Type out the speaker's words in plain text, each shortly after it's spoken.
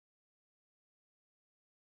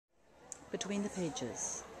Between the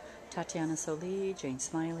Pages. Tatjana Soli, Jane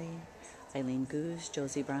Smiley, Eileen Goudge,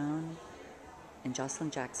 Josie Brown, and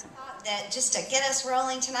Joshilyn Jackson. That just to get us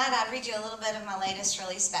rolling tonight, I'd read you a little bit of my latest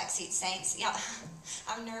release, Backseat Saints. Yeah,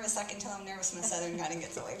 I'm nervous. I can tell I'm nervous when a Southern kind of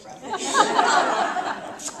gets away from me.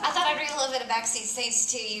 I thought I'd read a little bit of Backseat Saints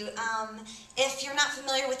to you. If you're not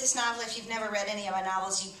familiar with this novel, if you've never read any of my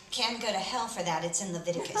novels, you can go to hell for that. It's in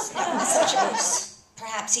Leviticus. No messengers,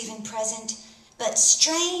 perhaps even present, but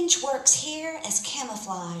strange works here as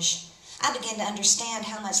camouflage. I begin to understand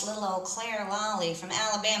how much little old Claire Lawley from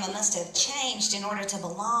Alabama must have changed in order to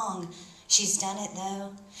belong. She's done it,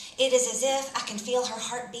 though. It is as if I can feel her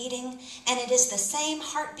heart beating, and it is the same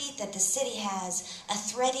heartbeat that the city has, a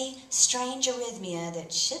thready, strange arrhythmia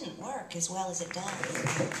that shouldn't work as well as it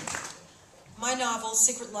does. My novel,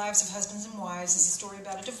 Secret Lives of Husbands and Wives, is a story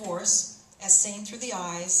about a divorce, as seen through the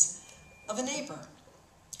eyes of a neighbor.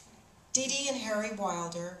 Dee Dee and Harry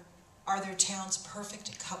Wilder are their town's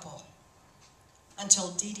perfect couple,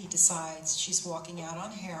 until Dee Dee decides she's walking out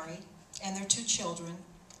on Harry and their two children,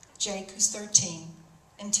 Jake, who's 13,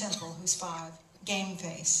 and Temple, who's 5. Game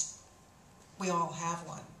face. We all have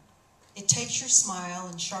one. It takes your smile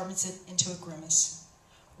and sharpens it into a grimace.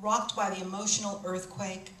 Rocked by the emotional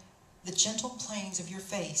earthquake, the gentle planes of your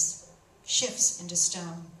face shifts into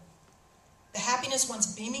stone. The happiness once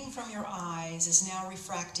beaming from your eyes is now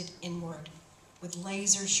refracted inward with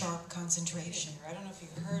laser-sharp concentration. I don't know if you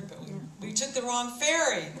heard, but we took the wrong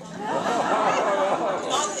ferry.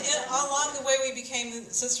 Along the way, we became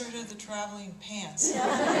the Sisterhood of the Traveling Pants. But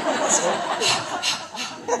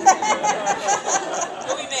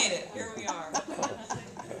we made it. Here we are.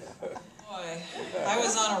 Boy, I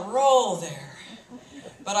was on a roll there.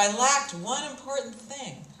 But I lacked one important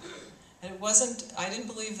thing. And I didn't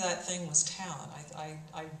believe that thing was talent. I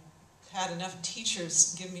had enough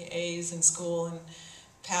teachers give me A's in school and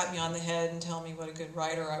pat me on the head and tell me what a good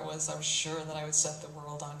writer I was sure that I would set the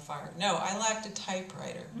world on fire. No, I lacked a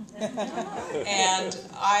typewriter. And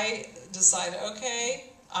I decided,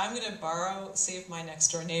 okay, I'm going to see if my next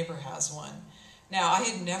door neighbor has one. Now, I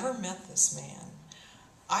had never met this man.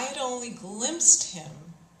 I had only glimpsed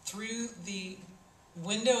him through the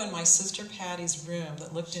window in my sister Patty's room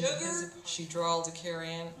that looked into his. She drawled to Carrie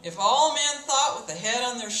Ann. If all men thought with the head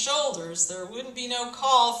on their shoulders, there wouldn't be no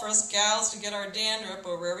call for us gals to get our dander up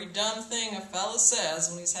over every dumb thing a fella says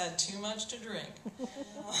when he's had too much to drink.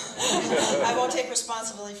 I won't take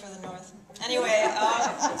responsibility for the North. Anyway,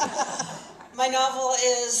 my novel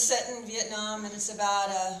is set in Vietnam, and it's about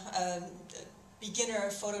a beginner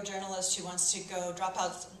photojournalist who wants to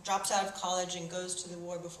drops out of college and goes to the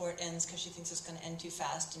war before it ends because she thinks it's going to end too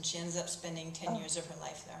fast, and she ends up spending 10 years of her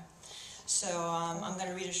life there. So I'm going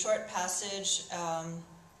to read a short passage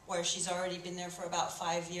where she's already been there for about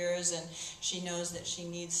 5 years, and she knows that she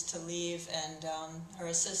needs to leave, and her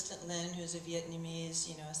assistant Lynn, who's a Vietnamese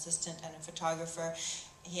assistant and a photographer,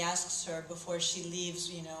 he asks her before she leaves,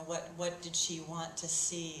 what did she want to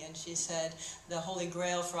see? And she said the holy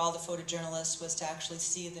grail for all the photojournalists was to actually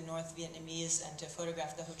see the North Vietnamese and to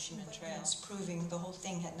photograph the Ho Chi Minh Trail, proving the whole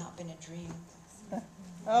thing had not been a dream.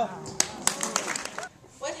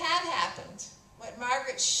 What had happened, what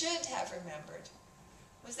Margaret should have remembered,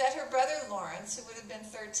 was that her brother Lawrence, who would have been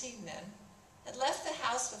 13 then, had left the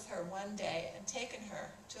house with her one day and taken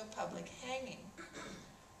her to a public hanging.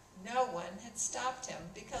 No one had stopped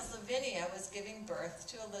him because Lavinia was giving birth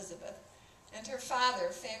to Elizabeth, and her father,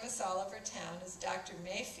 famous all over town as Dr.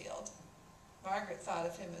 Mayfield. Margaret thought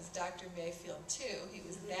of him as Dr. Mayfield too, he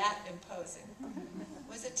was that imposing,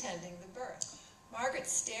 was attending the birth. Margaret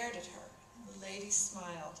stared at her. The lady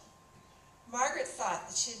smiled. Margaret thought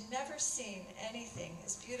that she had never seen anything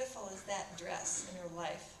as beautiful as that dress in her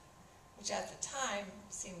life, which at the time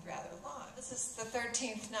seemed rather long. This is the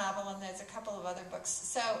 13th novel, and there's a couple of other books.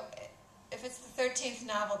 So if it's the 13th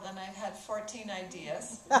novel, then I've had 14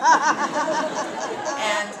 ideas.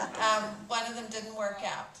 And one of them didn't work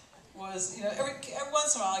out. Every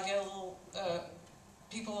once in a while I get a little,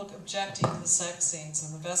 people objecting to the sex scenes,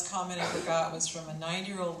 and the best comment I ever got was from a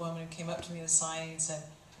 90-year-old woman who came up to me at a signing and said,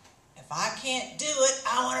 "If I can't do it,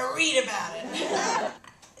 I want to read about it."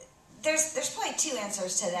 There's probably two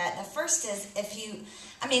answers to that. The first is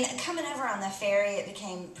coming over on the ferry, it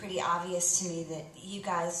became pretty obvious to me that you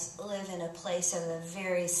guys live in a place of a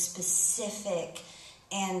very specific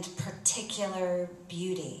and particular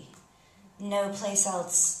beauty. No place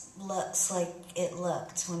else looks like it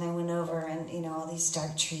looked when I went over, and all these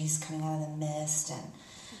dark trees coming out of the mist,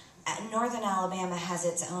 and northern Alabama has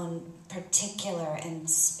its own particular and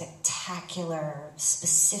spectacular,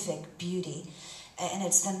 specific beauty. And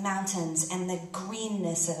it's the mountains and the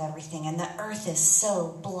greenness of everything, and the earth is so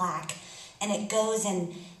black and it goes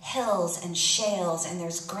in hills and shales, and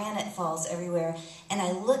there's granite falls everywhere. And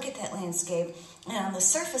I look at that landscape, and on the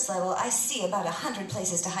surface level, I see about 100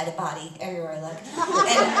 places to hide a body everywhere I look.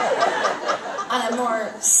 And on a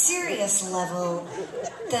more serious level,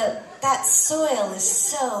 that soil is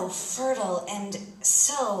so fertile and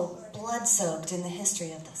so blood-soaked in the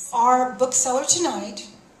history of this. Our bookseller tonight,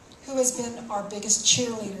 who has been our biggest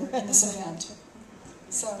cheerleader in this event.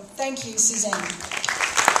 So thank you, Suzanne.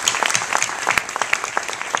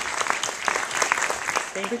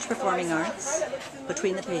 Bainbridge Performing Arts,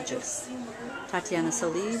 Between the Pages. Tatjana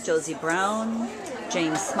Soli, Josie Brown,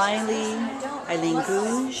 James Smiley, Eileen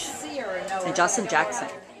Goudge, and Joshilyn Jackson.